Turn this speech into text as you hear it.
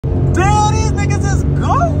is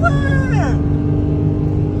going.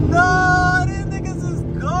 No, these niggas is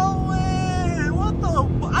going. What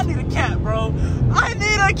the? I need a cat, bro. I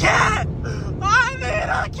need a cat. I need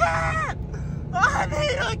a cat. I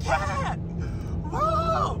need a cat.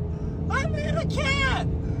 Bro, I need a cat.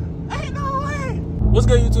 Ain't no way. What's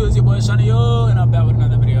good, YouTube? It's your boy Seanioworld, and I'm back with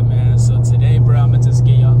another video, man. So today, bro, I'm gonna just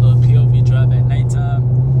get y'all a little POV drive at nighttime.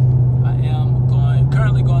 I am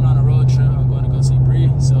currently going on a road trip. I'm going to go see Bree,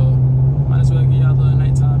 so might as well get y'all a little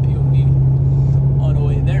nighttime POV on the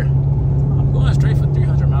way there. I'm going straight for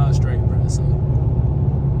 300 miles straight, bro. So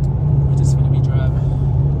we're just gonna be driving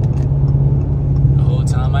the whole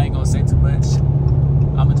time. I ain't gonna say too much.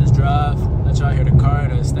 I'm gonna just drive, let y'all hear the car,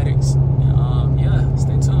 the aesthetics, and yeah,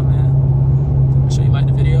 stay tuned, man. Make sure you like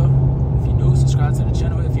the video. If you're new, subscribe to the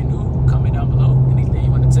channel. If you're new, comment down below anything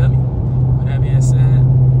you want to tell me. With that being said,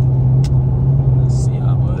 let's see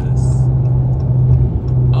how it was.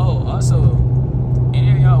 Oh, also,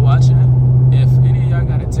 any of y'all watching, if any of y'all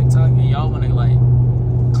got a TikTok and y'all want to like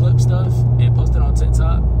clip stuff and post it on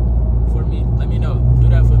TikTok for me, let me know. Do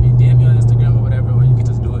that for me. DM me on Instagram or whatever, or you can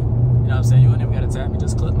just do it. You know what I'm saying? You ain't never got to tag me.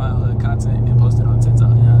 Just clip my content and post it on TikTok.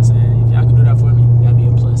 You know what I'm saying? If y'all can do that for me, that'd be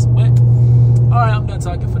a plus. But, alright, I'm done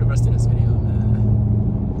talking for the rest of this video,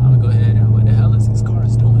 man. I'm gonna go ahead and, what the hell is these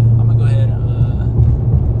cars doing? I'm gonna go ahead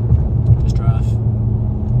and just drive.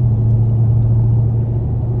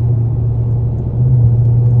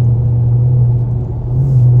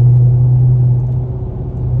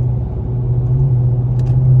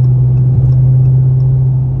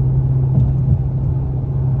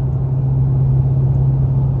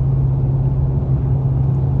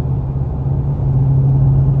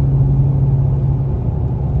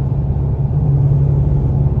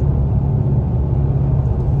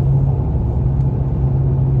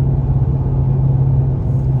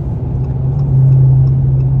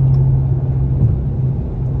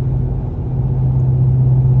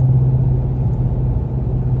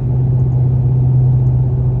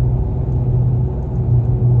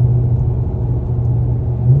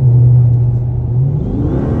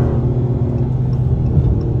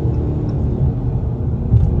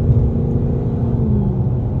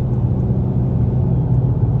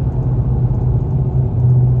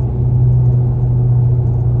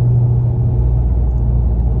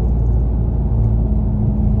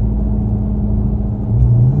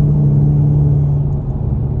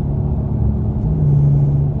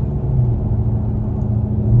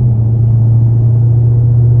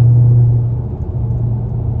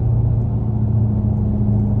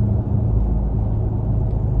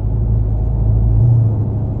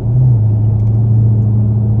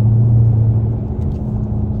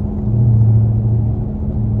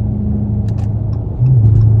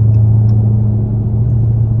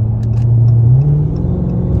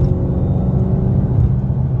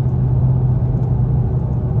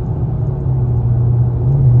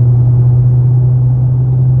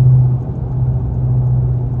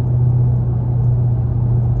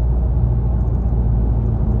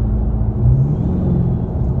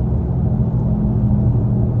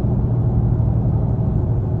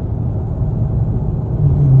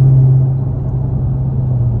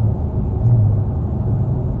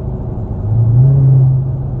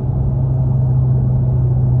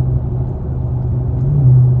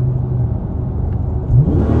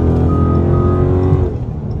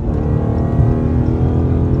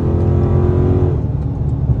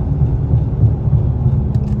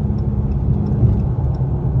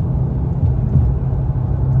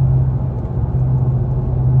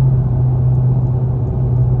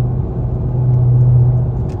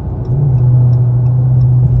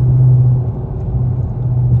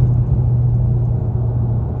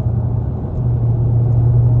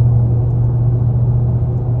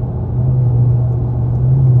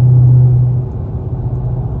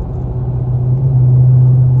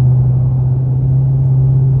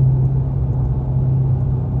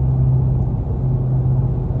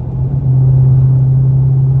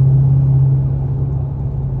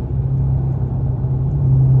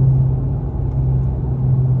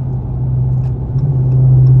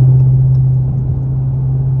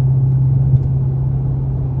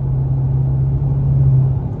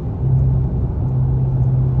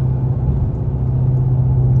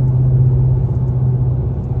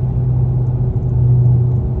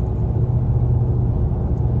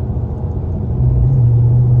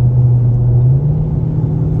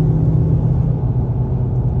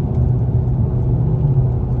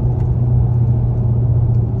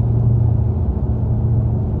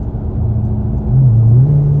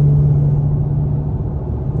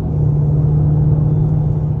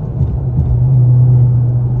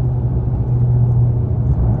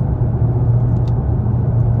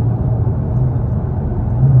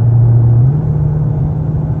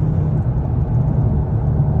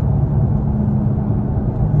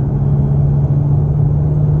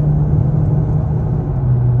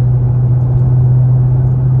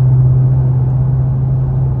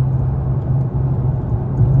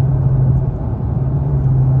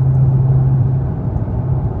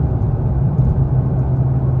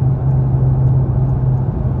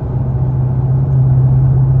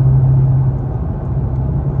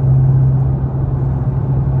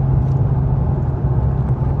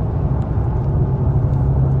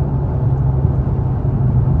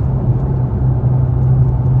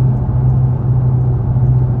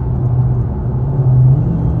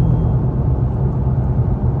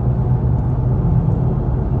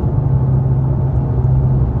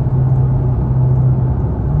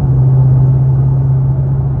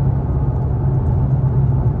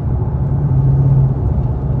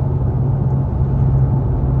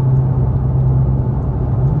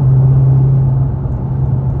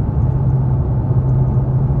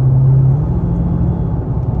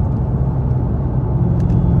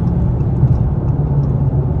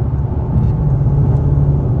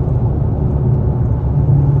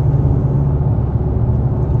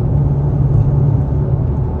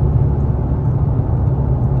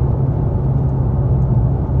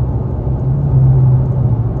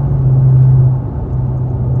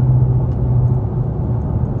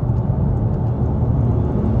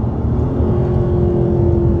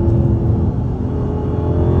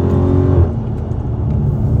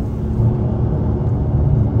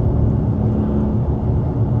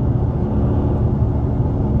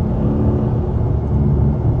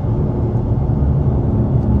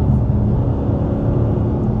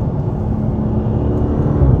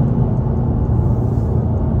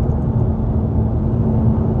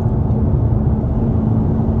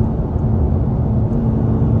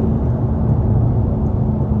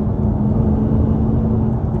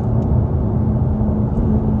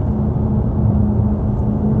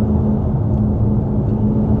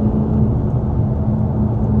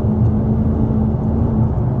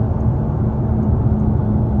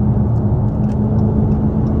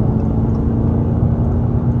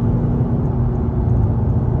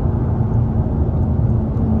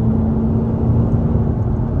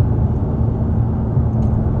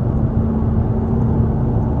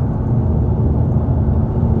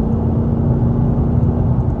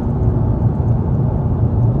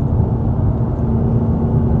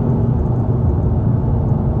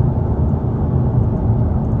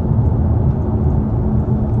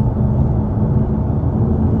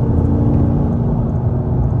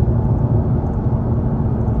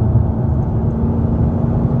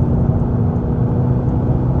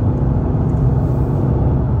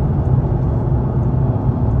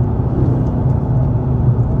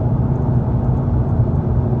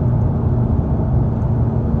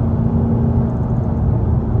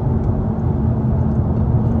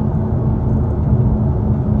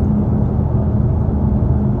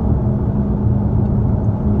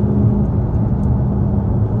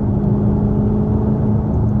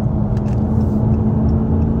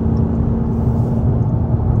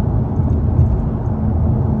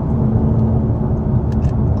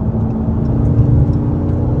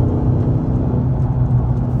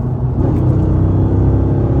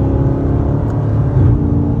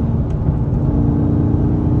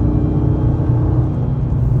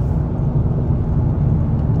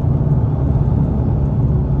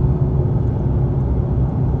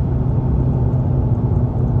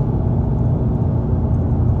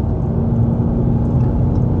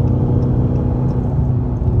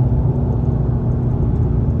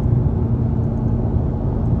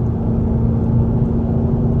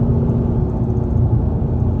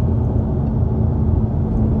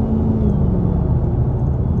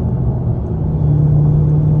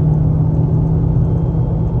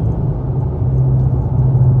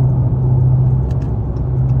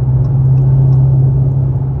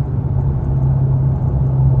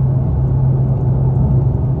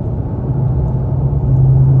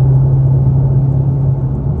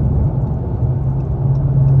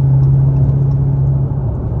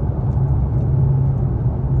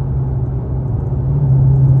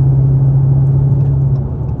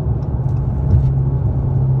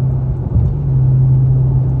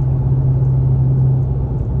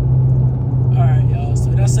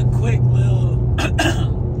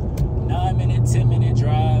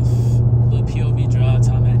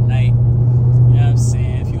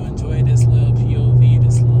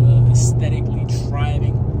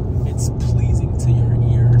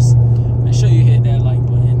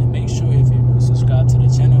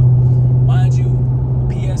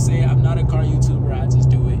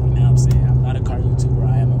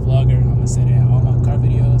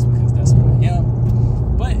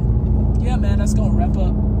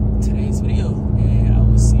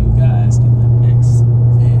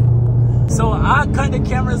 cut the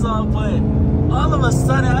cameras off, but all of a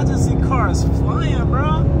sudden I just see cars flying,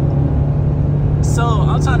 bro. So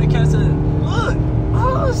I'm trying to catch it. Look!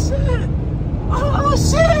 Oh shit! Oh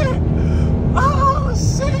shit! Oh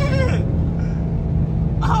shit!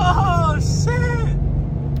 Oh shit!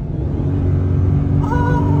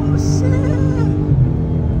 Oh shit!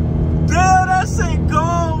 Damn, that shit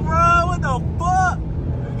gone, bro. What the fuck?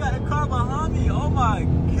 We got a car behind me. Oh my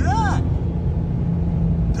god!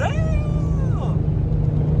 Damn!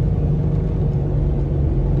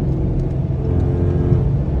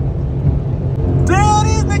 Damn,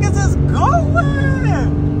 these niggas is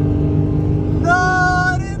going!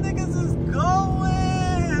 No, these niggas is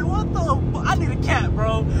going! What the fuck? I need a cat,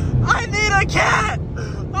 bro. I need a cat!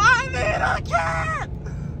 I need a cat!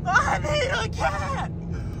 I need a cat!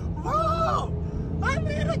 Whoa! I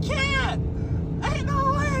need a cat! Ain't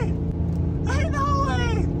no way! Ain't no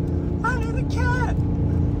way! I need a cat!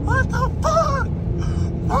 What the fuck?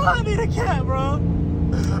 Oh, I need a cat, bro.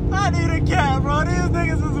 I need a cat, bro. These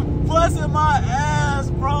niggas is busting my ass,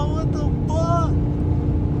 bro. What the fuck?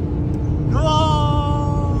 No!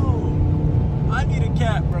 I need a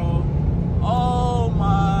cat, bro. Oh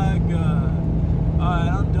my god. Alright,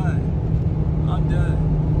 I'm done. I'm done.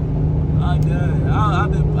 I'm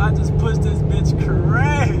done. I just pushed this bitch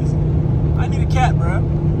crazy. I need a cat, bro.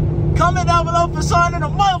 Comment down below for Sean in a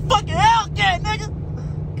motherfucking Hellcat, nigga.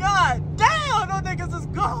 God damn, those niggas is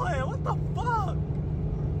going. What the fuck?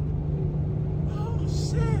 Oh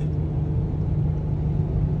shit.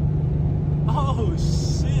 Oh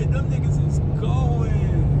shit, them niggas is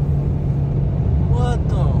going. What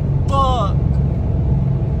the fuck?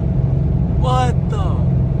 What the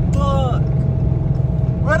fuck?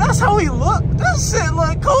 Bro, that's how we look. That shit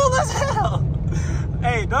look cool as hell.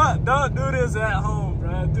 Hey, don't do this at home,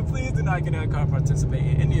 bro. Please do not get in a car, participate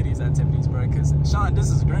in any of these activities, bro. Because Sean, this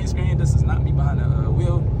is green screen. This is not me behind the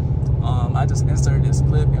wheel. I just inserted this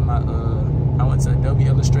clip in my I went to Adobe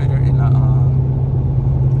Illustrator and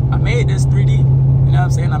I made this 3D. You know what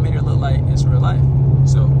I'm saying? I made it look like it's real life.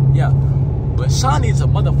 So yeah. But Sean needs a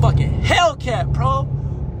motherfucking Hellcat, bro.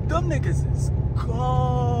 Them niggas is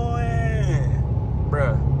going,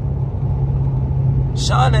 bruh.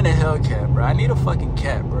 Sean in a Hellcat, bro. I need a fucking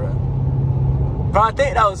cat, bro. Bro, I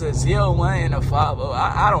think that was a 01 and a 50.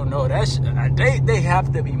 I don't know. That shit, they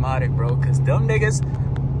have to be modded, bro. Because them niggas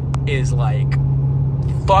is like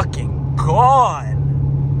fucking gone.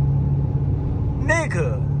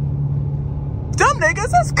 Nigga. Them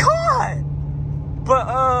niggas is gone. But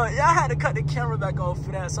yeah, I had to cut the camera back on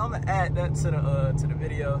for that. So I'm gonna add that to the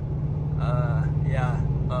video. Yeah.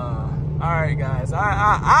 Alright guys,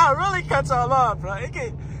 I really cut y'all off, bro.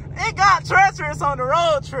 It got treacherous on the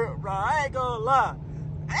road trip, bro. I ain't gonna lie.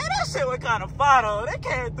 Hey, that shit was kind of fun though. They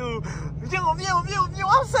came through. View. I'm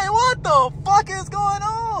saying, what the fuck is going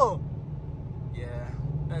on? Yeah,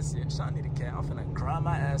 that's it. Sean need a cat. I'm finna grind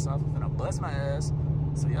my ass off. I'm finna bust my ass.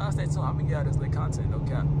 So y'all stay tuned. I'm gonna get out this lit content, no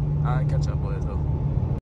cap. Alright, catch y'all boys though.